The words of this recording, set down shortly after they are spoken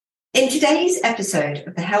In today's episode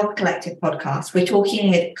of the Health Collective podcast, we're talking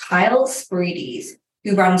with Kyle Spyrides,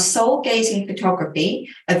 who runs Soul Gazing Photography,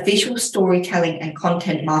 a visual storytelling and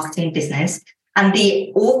content marketing business, and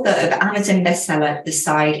the author of Amazon bestseller,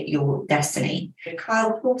 Decide Your Destiny.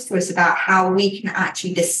 Kyle talks to us about how we can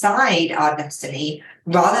actually decide our destiny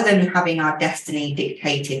rather than having our destiny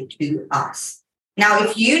dictated to us. Now,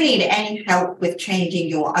 if you need any help with changing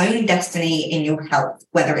your own destiny in your health,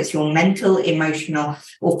 whether it's your mental, emotional,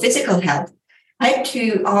 or physical health, head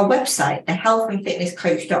to our website,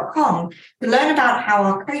 thehealthandfitnesscoach.com, to learn about how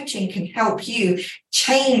our coaching can help you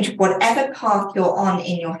change whatever path you're on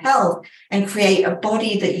in your health and create a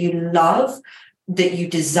body that you love, that you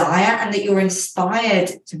desire, and that you're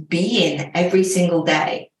inspired to be in every single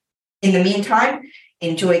day. In the meantime,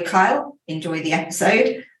 enjoy Kyle, enjoy the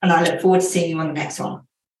episode, and I look forward to seeing you on the next one.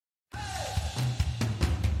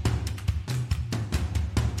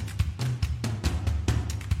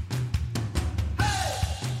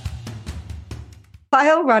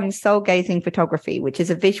 Kyle runs Soul Gazing Photography, which is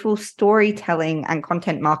a visual storytelling and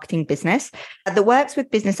content marketing business that works with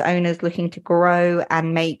business owners looking to grow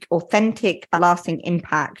and make authentic, lasting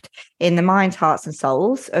impact in the minds, hearts, and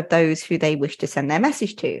souls of those who they wish to send their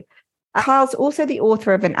message to. Kyle's also the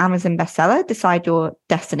author of an Amazon bestseller, Decide Your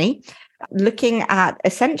Destiny, looking at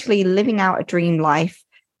essentially living out a dream life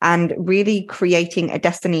and really creating a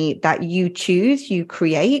destiny that you choose, you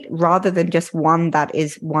create, rather than just one that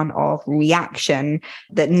is one of reaction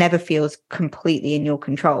that never feels completely in your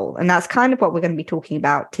control. And that's kind of what we're going to be talking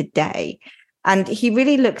about today. And he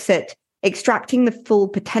really looks at extracting the full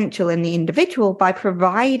potential in the individual by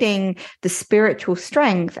providing the spiritual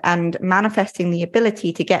strength and manifesting the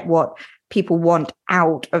ability to get what people want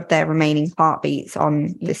out of their remaining heartbeats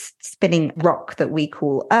on this spinning rock that we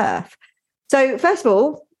call Earth. So first of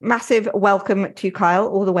all, massive welcome to Kyle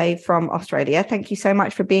all the way from Australia. Thank you so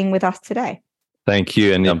much for being with us today. Thank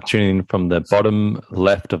you. And I'm tuning in from the bottom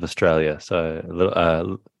left of Australia. So a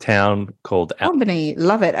little town called Albany.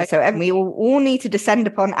 Love it. So we all need to descend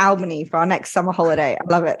upon Albany for our next summer holiday.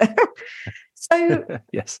 I love it. So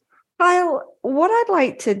yes, Kyle, what I'd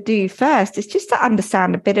like to do first is just to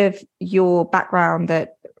understand a bit of your background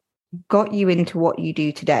that got you into what you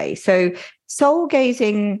do today. So Soul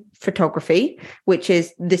Gazing Photography, which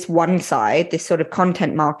is this one side, this sort of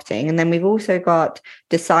content marketing. And then we've also got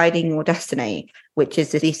Deciding Your Destiny, which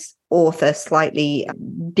is this author, slightly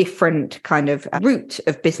different kind of route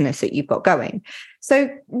of business that you've got going. So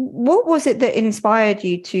what was it that inspired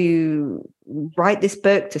you to write this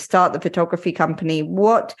book, to start the photography company?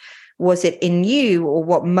 What was it in you, or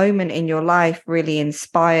what moment in your life really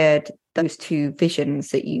inspired those two visions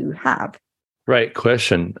that you have? Great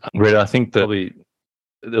question, Rita. I think that probably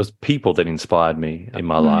there was people that inspired me in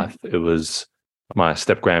my life. It was my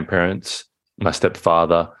step-grandparents, my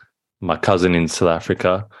stepfather, my cousin in South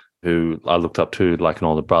Africa, who I looked up to like an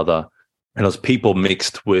older brother. And it was people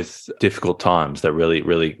mixed with difficult times that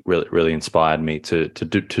really inspired me to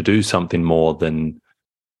do something more than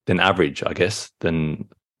average, I guess, than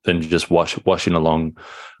just washing along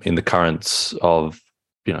in the currents of,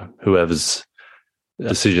 whoever's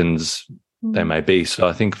decisions they may be. So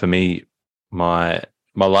I think for me, my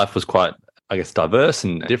life was quite, I guess, diverse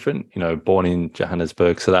and different. Born in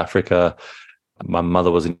Johannesburg, South Africa. My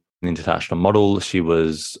mother was an international model. She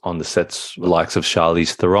was on the sets likes of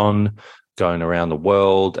Charlize Theron, going around the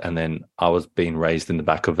world. And then I was being raised in the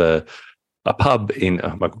back of a pub in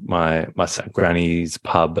my granny's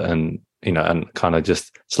pub, and and kind of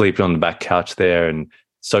just sleeping on the back couch there and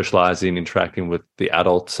socializing, interacting with the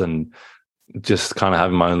adults, and just kind of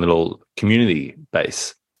having my own little community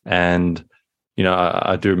base. And,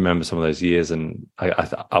 I do remember some of those years, and I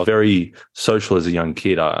was very social as a young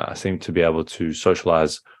kid. I seemed to be able to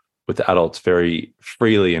socialize with the adults very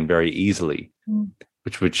freely and very easily,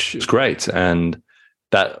 which is great. And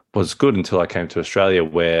that was good until I came to Australia,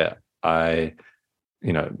 where my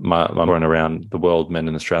run around the world met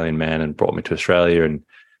an Australian man and brought me to Australia. And,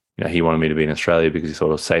 he wanted me to be in Australia because he thought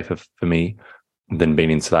it was safer for me than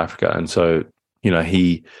being in South Africa. And so,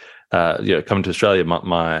 he, coming to Australia,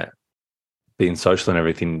 my being social and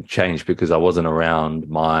everything changed because I wasn't around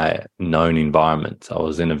my known environment. I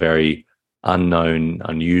was in a very unknown,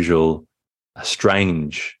 unusual,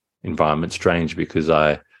 strange environment. Strange because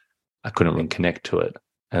I couldn't really connect to it.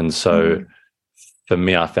 And so for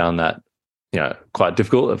me, I found that, quite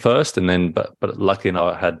difficult at first. And then, but luckily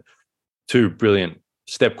enough, I had two brilliant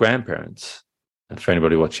step-grandparents. And for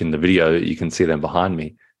anybody watching the video, you can see them behind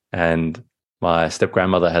me. And my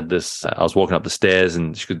step-grandmother had this, I was walking up the stairs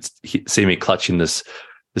and she could see me clutching this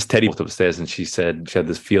teddy up the stairs, and she said she had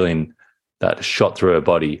this feeling that shot through her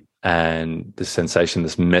body. and this sensation,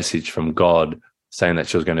 this message from God saying that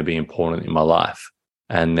she was going to be important in my life.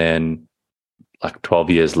 And then like 12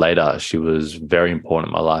 years later, she was very important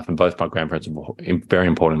in my life. And both my grandparents were very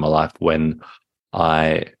important in my life when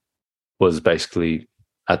I was basically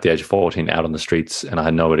at the age of 14 out on the streets and I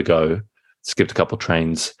had nowhere to go, skipped a couple of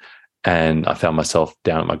trains, and I found myself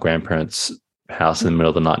down at my grandparents' house in the middle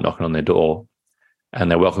of the night knocking on their door. And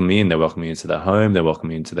they welcomed me in. They welcomed me into their home. They welcomed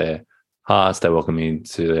me into their hearts. They welcomed me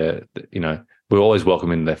into their, we were always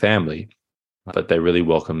welcome into their family, but they really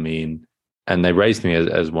welcomed me in. And they raised me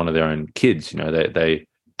as one of their own kids. They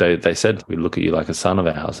said, we look at you like a son of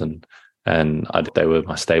ours. And they were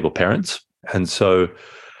my stable parents. And so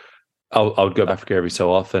I would go to Africa every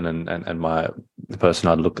so often. And the person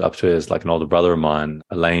I'd look up to as like an older brother of mine,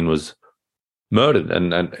 Elaine, was murdered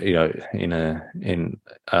in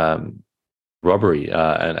robbery.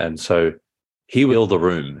 And so he would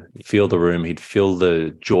feel the room. He'd feel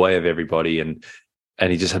the joy of everybody.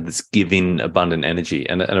 And he just had this giving, abundant energy.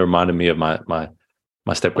 And it reminded me of my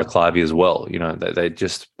stepbrother Clivey as well. They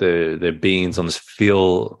just, their beings on this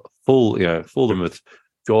full room with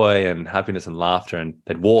joy and happiness and laughter. And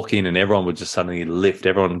they'd walk in and everyone would just suddenly lift,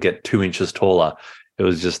 everyone would get 2 inches taller. It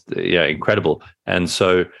was just, incredible. And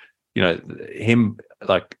so, him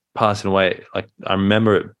like passing away, like I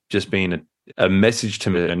remember it just being a message to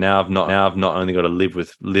me. And now I've not only got to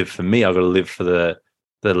live for me, I've got to live for the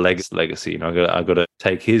legacy. I've got to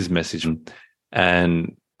take his message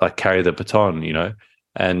and like carry the baton,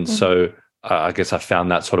 And so I guess I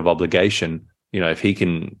found that sort of obligation. If he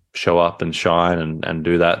can show up and shine and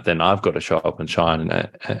do that, then I've got to show up and shine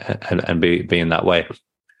and be in that way,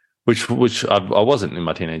 which I wasn't in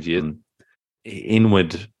my teenage years.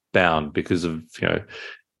 Inward bound because of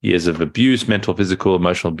years of abuse, mental, physical,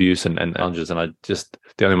 emotional abuse, and challenges. And I just,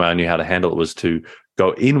 the only way I knew how to handle it was to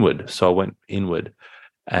go inward. So I went inward,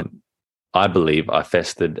 and I believe I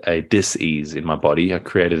festered a dis-ease in my body. I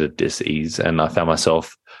created a dis-ease, and I found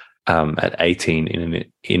myself at 18 in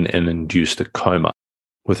an induced coma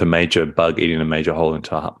with a major bug eating a major hole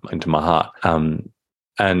into my heart.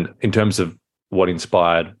 And in terms of what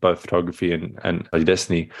inspired both photography and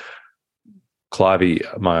destiny, Clivey,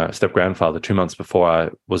 my step-grandfather, 2 months before I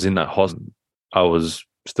was in that hospital, I was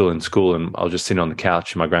still in school and I was just sitting on the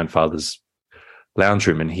couch in my grandfather's lounge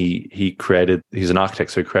room, and he's an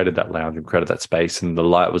architect, so he created that lounge and created that space, and the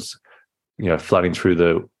light was, flooding through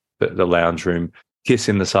the lounge room,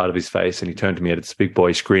 kissing the side of his face, and he turned to me at this big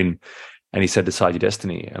boyish grin, and he said, "Decide your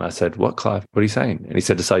destiny." And I said, "What, Clive? What are you saying?" And he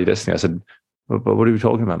said, "Decide your destiny." I said, "But what are you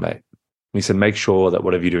talking about, mate?" And he said, "Make sure that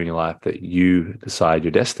whatever you do in your life, that you decide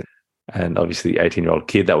your destiny." And obviously, 18-year-old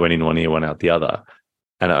kid, that went in one ear, went out the other.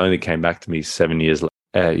 And it only came back to me 7 years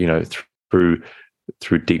later, through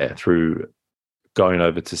going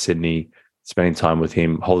over to Sydney, spending time with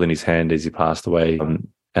him, holding his hand as he passed away, and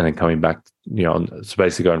then coming back, so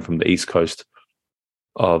basically going from the east coast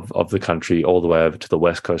of the country all the way over to the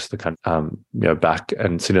west coast of the country, back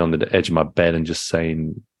and sitting on the edge of my bed and just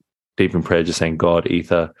saying, deep in prayer, just saying, "God,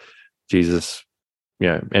 ether, Jesus,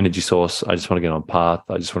 energy source, I just want to get on path.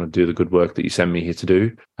 I just want to do the good work that you sent me here to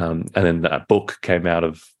do." And then that book came out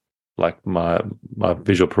of like my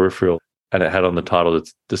visual peripheral, and it had on the title,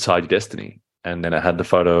 "Decide Your Destiny." And then it had the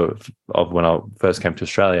photo of when I first came to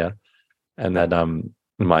Australia, and that in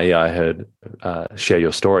my ear I heard, "Share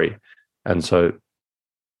your story." And so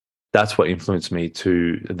that's what influenced me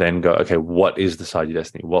to then go, okay, what is Decide Your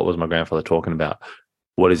Destiny? What was my grandfather talking about?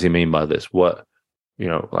 What does he mean by this? What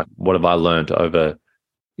have I learned over,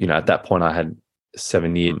 at that point I had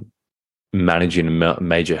 7 years managing a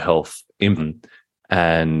major health impact,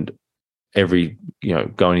 and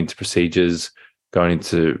going into procedures, going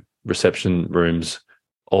into reception rooms,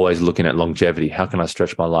 always looking at longevity. How can I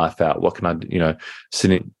stretch my life out? What can I,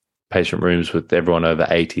 sit in patient rooms with everyone over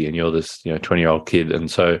 80 and you're this, 20-year-old kid. And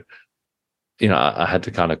so, I had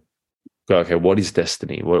to kind of go, okay, what is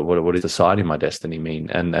destiny? What does deciding my destiny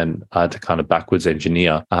mean? And I had to kind of backwards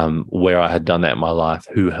engineer where I had done that in my life,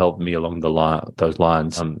 who helped me along those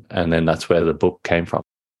lines. And then that's where the book came from.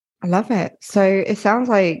 I love it. So it sounds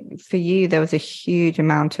like for you, there was a huge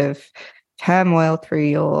amount of turmoil through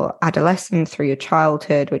your adolescence, through your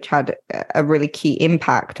childhood, which had a really key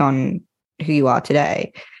impact on who you are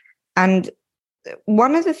today. And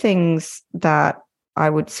one of the things that I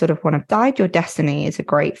would sort of want to guide your destiny is a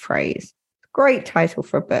great phrase, great title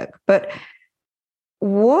for a book. But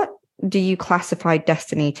what do you classify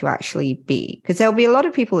destiny to actually be? Because there'll be a lot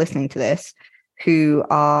of people listening to this who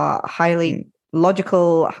are highly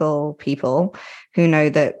logical people who know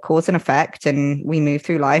that cause and effect, and we move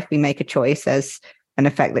through life, we make a choice as an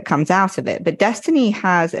effect that comes out of it. But destiny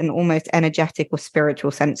has an almost energetic or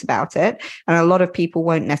spiritual sense about it. And a lot of people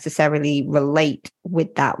won't necessarily relate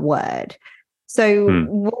with that word. So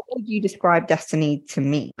what would you describe destiny to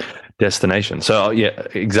me? Destination. So yeah,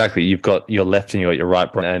 exactly. You've got your left and you've got your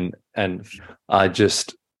right brain. And I'll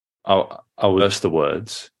reverse the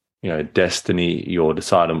words, destiny, your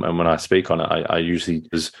decide. And when I speak on it, I usually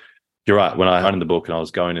you're right. When I owned the book and I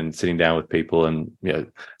was going and sitting down with people, and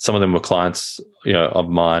some of them were clients, of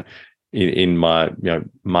mine in my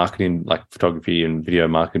marketing, like photography and video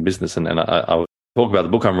marketing business, and I would talk about the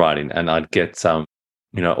book I'm writing, and I'd get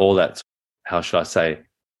all that, how should I say,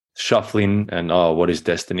 shuffling and what is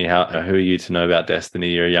destiny? Who are you to know about destiny?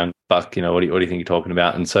 You're a young buck. What do you think you're talking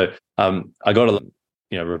about? And so I got to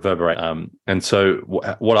reverberate. And so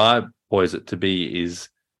what I poise it to be is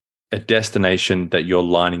a destination that you're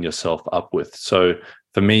lining yourself up with. So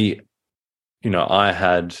for me, I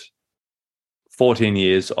had 14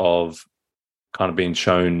 years of kind of being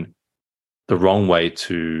shown the wrong way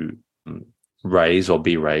to raise or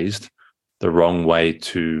be raised, the wrong way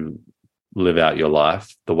to live out your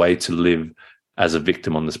life, the way to live as a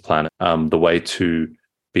victim on this planet, the way to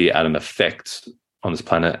be at an effect on this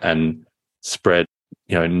planet and spread,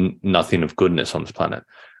 nothing of goodness on this planet.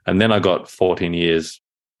 And then I got 14 years,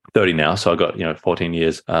 30 now. So I got, 14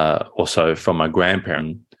 years or so from my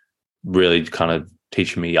grandparent really kind of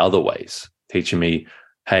teaching me other ways, teaching me,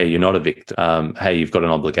 hey, you're not a victim. Hey, you've got an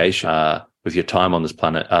obligation with your time on this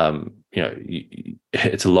planet.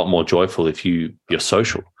 It's a lot more joyful if you're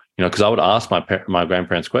social, because I would ask my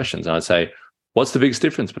grandparents questions, and I'd say, what's the biggest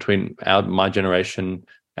difference between my generation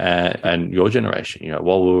and your generation?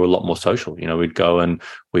 Well, we were a lot more social. We'd go and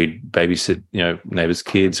we'd babysit, neighbors'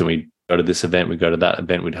 kids, and we'd go to this event, we'd go to that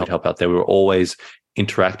event, we'd help out there. We were always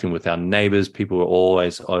interacting with our neighbors. People were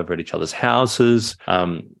always over at each other's houses.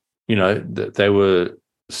 They were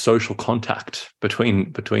social contact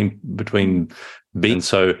between beings.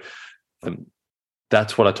 So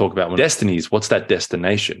that's what I talk about when destiny is. What's that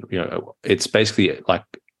destination? It's basically like,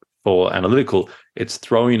 for analytical, it's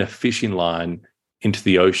throwing a fishing line into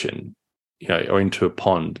the ocean, or into a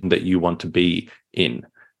pond that you want to be in,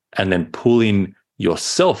 and then pulling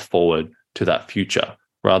yourself forward to that future,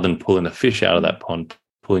 rather than pulling a fish out of that pond,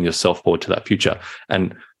 pulling yourself forward to that future.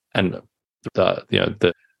 And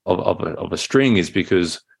the of a string is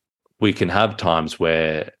because we can have times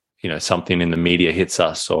where something in the media hits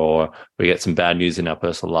us, or we get some bad news in our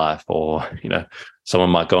personal life, or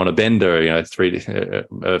someone might go on a bender,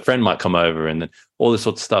 a friend might come over, and then all this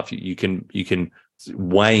sort of stuff. You can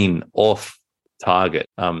wane off target,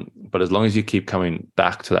 but as long as you keep coming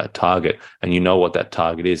back to that target and you know what that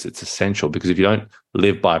target is, it's essential. Because if you don't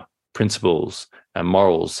live by principles and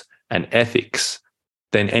morals and ethics,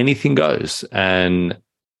 then anything goes. And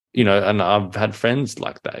and I've had friends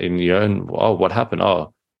like that, and what happened?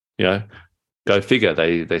 Go figure.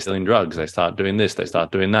 They selling drugs. They start doing this. They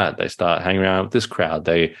start doing that. They start hanging around with this crowd.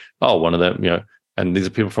 One of them, and these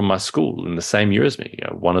are people from my school in the same year as me.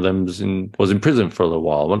 One of them was in prison for a little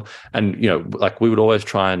while. And we would always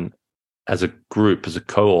try and, as a group, as a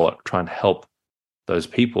cohort, try and help those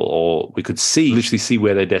people, or we could literally see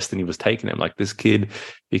where their destiny was taking them. Like, this kid, if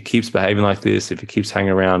he keeps behaving like this, if he keeps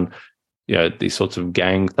hanging around, these sorts of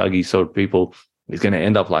gang thuggy sort of people, he's going to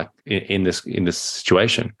end up like in this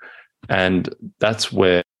situation. And that's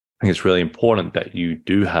where I think it's really important that you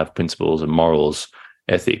do have principles and morals,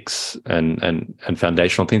 ethics, and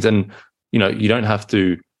foundational things. And you don't have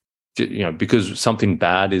to, because something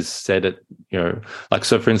bad is said at,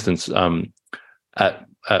 so for instance, at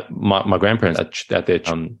my grandparents at their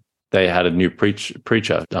they had a new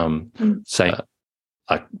preacher saying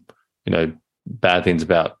bad things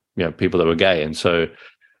about people that were gay. And so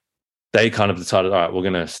they kind of decided, all right, we're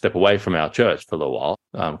going to step away from our church for a little while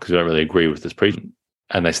because we don't really agree with this preacher.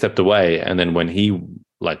 And they stepped away. And then when he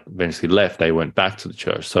eventually left, they went back to the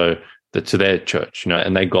church, to their church,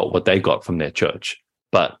 and they got what they got from their church,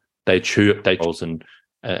 but they chose and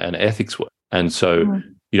ethics were. And so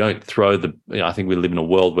you don't throw I think we live in a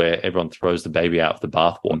world where everyone throws the baby out of the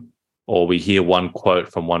bathwater, or we hear one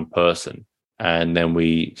quote from one person and then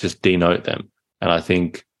we just denote them. And I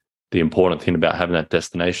think the important thing about having that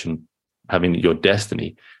destination, having your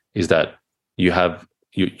destiny, is that you have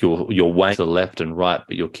your way to the left and right,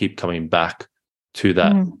 but you'll keep coming back to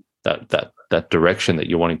that direction that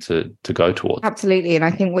you're wanting to go towards. Absolutely. And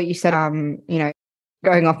I think what you said,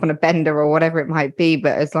 going off on a bender or whatever it might be,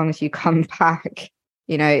 but as long as you come back,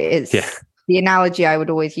 it's the analogy I would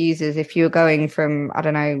always use is if you're going from, I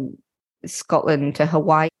don't know, Scotland to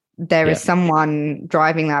Hawaii, there is someone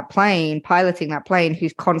driving that plane, piloting that plane,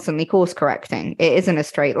 who's constantly course correcting. It isn't a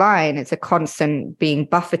straight line. It's a constant being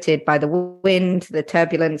buffeted by the wind, the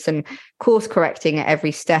turbulence, and course correcting at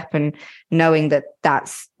every step, and knowing that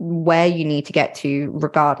that's where you need to get to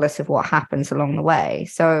regardless of what happens along the way.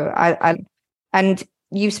 So and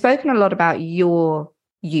you've spoken a lot about your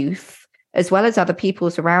youth as well as other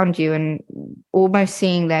people's around you, and almost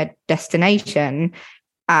seeing their destination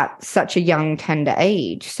at such a young, tender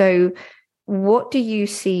age. So what do you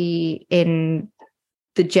see in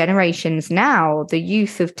the generations now, the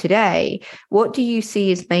youth of today? What do you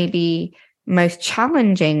see as maybe most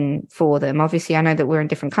challenging for them? Obviously, I know that we're in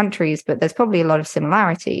different countries, but there's probably a lot of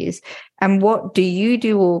similarities. And what do you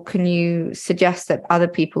do, or can you suggest that other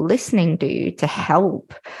people listening do to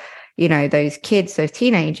help, those kids, those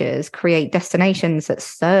teenagers, create destinations that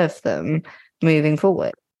serve them moving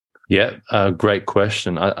forward? Yeah, great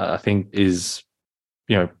question. I think is,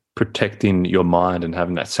 protecting your mind and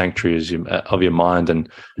having that sanctuary of your mind. And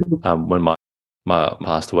when my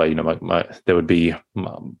passed away, there would be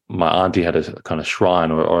my auntie had a kind of shrine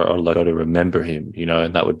or a logo to remember him,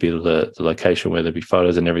 and that would be the location where there'd be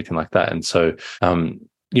photos and everything like that. And so, and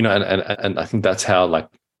I think that's how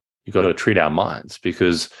you got to treat our minds,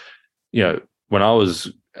 because, when I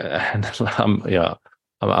was,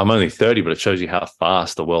 I'm only 30, but it shows you how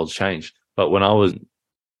fast the world changed. But when I was,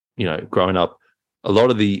 growing up, a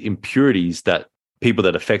lot of the impurities that people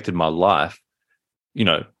that affected my life,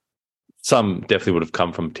 some definitely would have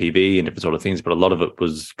come from TV and different sort of things, but a lot of it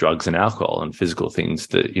was drugs and alcohol and physical things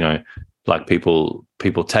that, people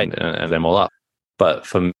take and them all up. But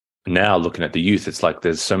for now, looking at the youth, it's like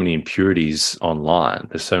there's so many impurities online.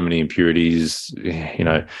 There's so many impurities,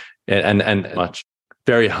 and much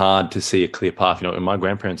very hard to see a clear path. In my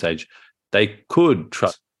grandparents' age, they could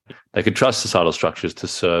trust societal structures to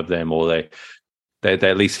serve them, or they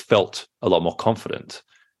at least felt a lot more confident.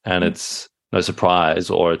 And it's no surprise,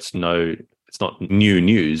 or it's not new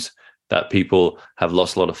news that people have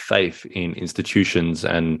lost a lot of faith in institutions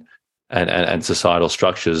and societal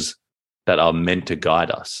structures that are meant to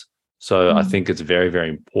guide us. So I think it's very, very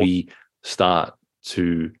important we start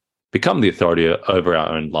to become the authority over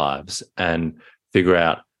our own lives and figure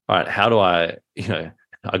out, all right, how do I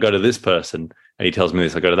go to this person and he tells me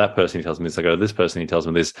this, I go to that person, he tells me this, I go to this person, he tells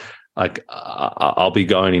me this. I'll be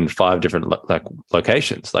going in 5 different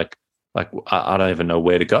locations. I don't even know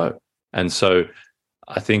where to go. And so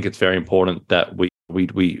I think it's very important that we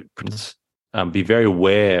be very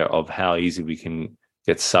aware of how easy we can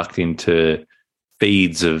get sucked into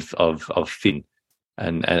feeds of fin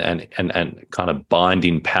and kind of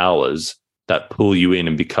binding powers that pull you in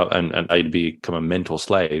and become a mental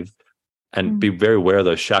slave, and be very aware of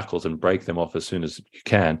those shackles and break them off as soon as you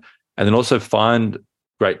can. And then also find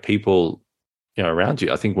great people, around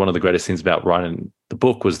you. I think one of the greatest things about writing the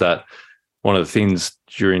book was that one of the things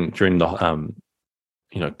during the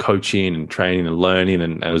coaching and training and learning,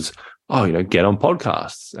 and it was get on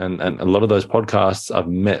podcasts, and a lot of those podcasts I've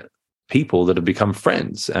met people that have become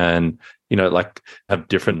friends, and have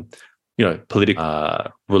different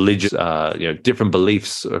political, religious, different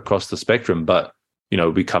beliefs across the spectrum, but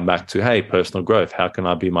we come back to, hey, personal growth. How can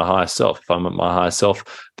I be my highest self? If I'm at my highest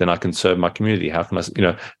self, then I can serve my community. How can I,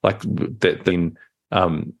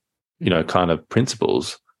 kind of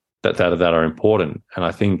principles that are important. And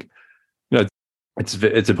I think, it's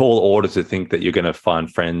a tall order to think that you're going to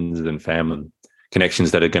find friends and family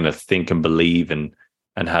connections that are going to think and believe and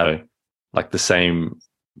have the same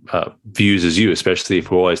views as you, especially if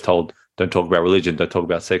we're always told, don't talk about religion, don't talk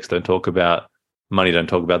about sex, don't talk about money, don't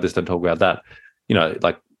talk about this, don't talk about that.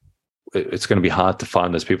 It's going to be hard to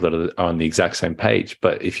find those people that are on the exact same page.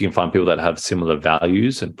 But if you can find people that have similar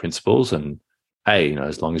values and principles, and hey,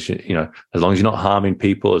 as long as you're not harming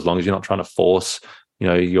people, as long as you're not trying to force,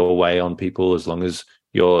 your way on people, as long as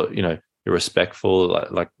you're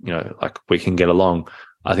respectful, we can get along.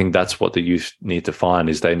 I think that's what the youth need to find,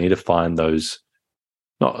 is they need to find those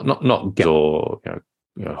not gangs or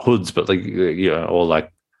hoods, but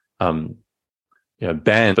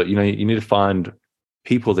bands, but you need to find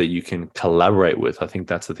people that you can collaborate with. I think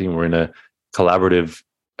that's the thing. We're in a collaborative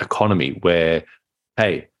economy where,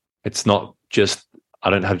 hey, it's not just, I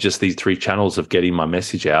don't have just these 3 channels of getting my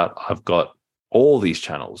message out. I've got all these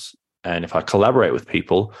channels. And if I collaborate with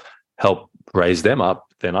people, help raise them up,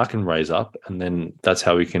 then I can raise up. And then that's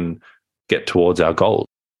how we can get towards our goals.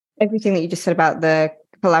 Everything that you just said about the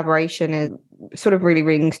collaboration is sort of really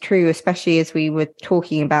rings true, especially as we were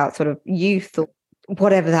talking about sort of youth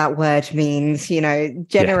whatever that word means,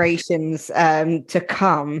 generations to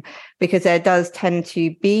come, because there does tend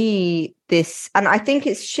to be this, and I think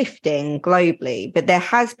it's shifting globally, but there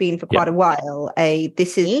has been for quite a while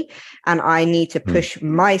this is me, and I need to push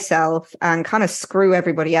myself and kind of screw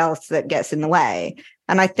everybody else that gets in the way.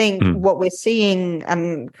 And I think what we're seeing,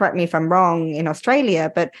 and correct me if I'm wrong, in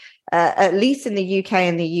Australia, but at least in the UK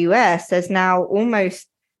and the US, there's now almost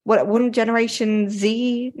one Generation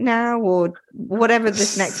Z now, or whatever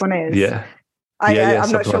this next one is.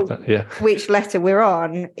 I'm not sure which letter we're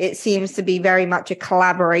on. It seems to be very much a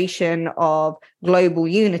collaboration of global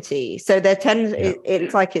unity. So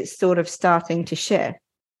it's like it's sort of starting to shift.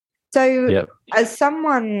 So as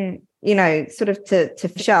someone, sort of to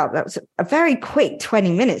finish up, that was a very quick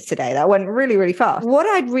 20 minutes today. That went really, really fast. What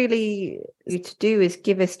I'd really you to do is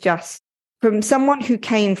give us just, from someone who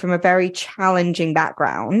came from a very challenging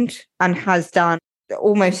background and has done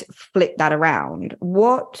almost flip that around,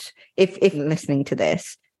 what if listening to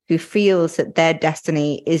this, who feels that their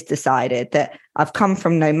destiny is decided, that I've come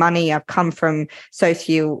from no money, I've come from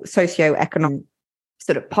socioeconomic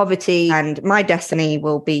sort of poverty, and my destiny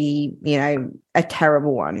will be, a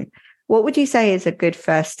terrible one. What would you say is a good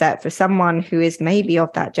first step for someone who is maybe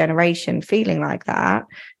of that generation feeling like that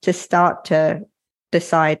to start to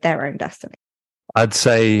decide their own destiny? I'd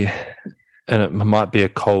say, and it might be a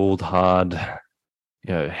cold, hard,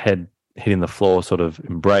 head hitting the floor sort of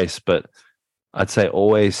embrace, but I'd say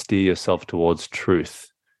always steer yourself towards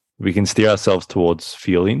truth. We can steer ourselves towards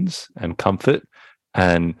feelings and comfort.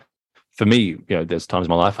 And for me, there's times in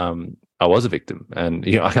my life I was a victim, and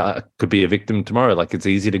I could be a victim tomorrow. Like, it's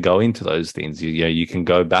easy to go into those things. You can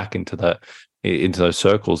go back into those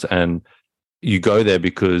circles, and you go there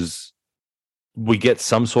because we get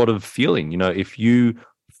some sort of feeling. If you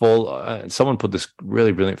fall, someone put this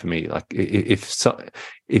really brilliant for me. Like, if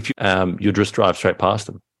you just drive straight past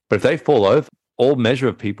them, but if they fall over, all measure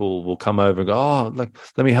of people will come over and go, "Oh, like,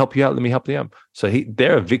 let me help you out. Let me help you out." So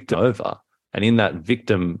they're a victim over, and in that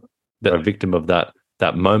victim, they're a victim of that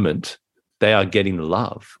moment. They are getting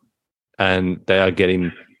love, and they are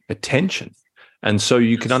getting attention, and so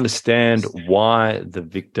you can understand why the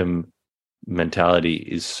victim mentality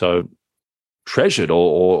is so treasured,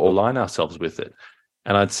 or align ourselves with it.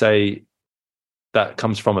 And I'd say that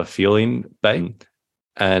comes from a feeling bang,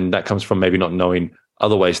 and that comes from maybe not knowing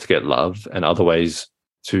other ways to get love and other ways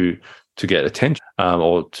to get attention,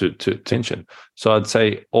 or to attention. So I'd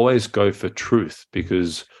say always go for truth,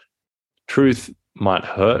 because truth might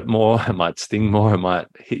hurt more, it might sting more, it might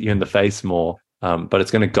hit you in the face more, but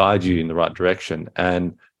it's going to guide you in the right direction.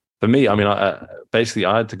 And for me, I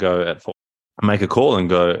had to go make a call and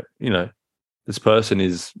go, this person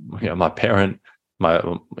is, my parent,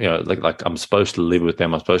 like I'm supposed to live with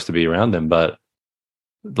them, I'm supposed to be around them, but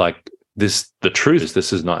like the truth is,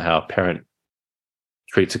 this is not how a parent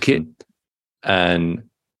treats a kid. And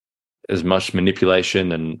as much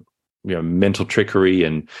manipulation and mental trickery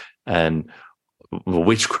and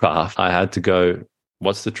witchcraft, I had to go,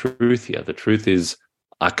 what's the truth here? The truth is,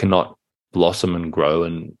 I cannot blossom and grow,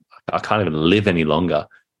 and I can't even live any longer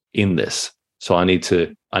in this. So I need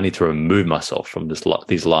to remove myself from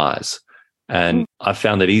these lies. And I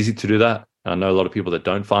found it easy to do that. I know a lot of people that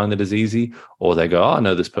don't find it as easy, or they go, "Oh, I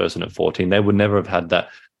know this person at 14. They would never have had that."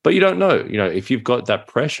 But you don't know. If you've got that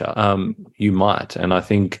pressure, you might. And I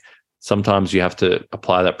think sometimes you have to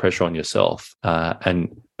apply that pressure on yourself. And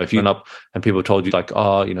if you end up and people told you like,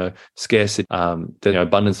 "Oh, scarcity,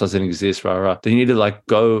 abundance doesn't exist," then you need to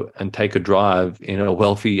go and take a drive in a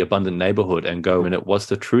wealthy, abundant neighborhood and go, what's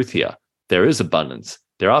the truth here? There is abundance.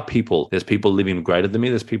 There's people living greater than me.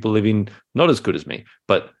 There's people living not as good as me,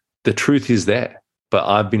 but the truth is there. But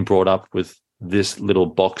I've been brought up with this little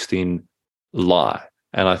boxed in lie.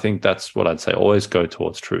 And I think that's what I'd say. Always go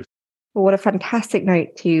towards truth. Well, what a fantastic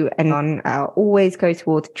note to end on. Always go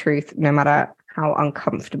towards truth, no matter how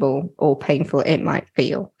uncomfortable or painful it might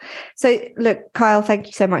feel. So look, Kyle, thank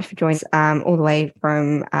you so much for joining us all the way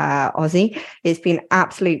from Aussie. It's been an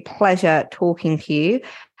absolute pleasure talking to you.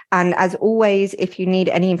 And as always, if you need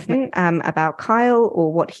any information about Kyle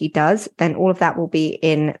or what he does, then all of that will be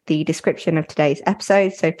in the description of today's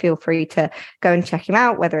episode. So feel free to go and check him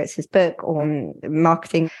out, whether it's his book or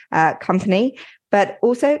marketing company. But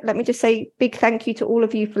also, let me just say big thank you to all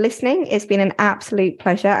of you for listening. It's been an absolute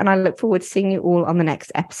pleasure, and I look forward to seeing you all on the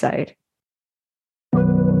next episode.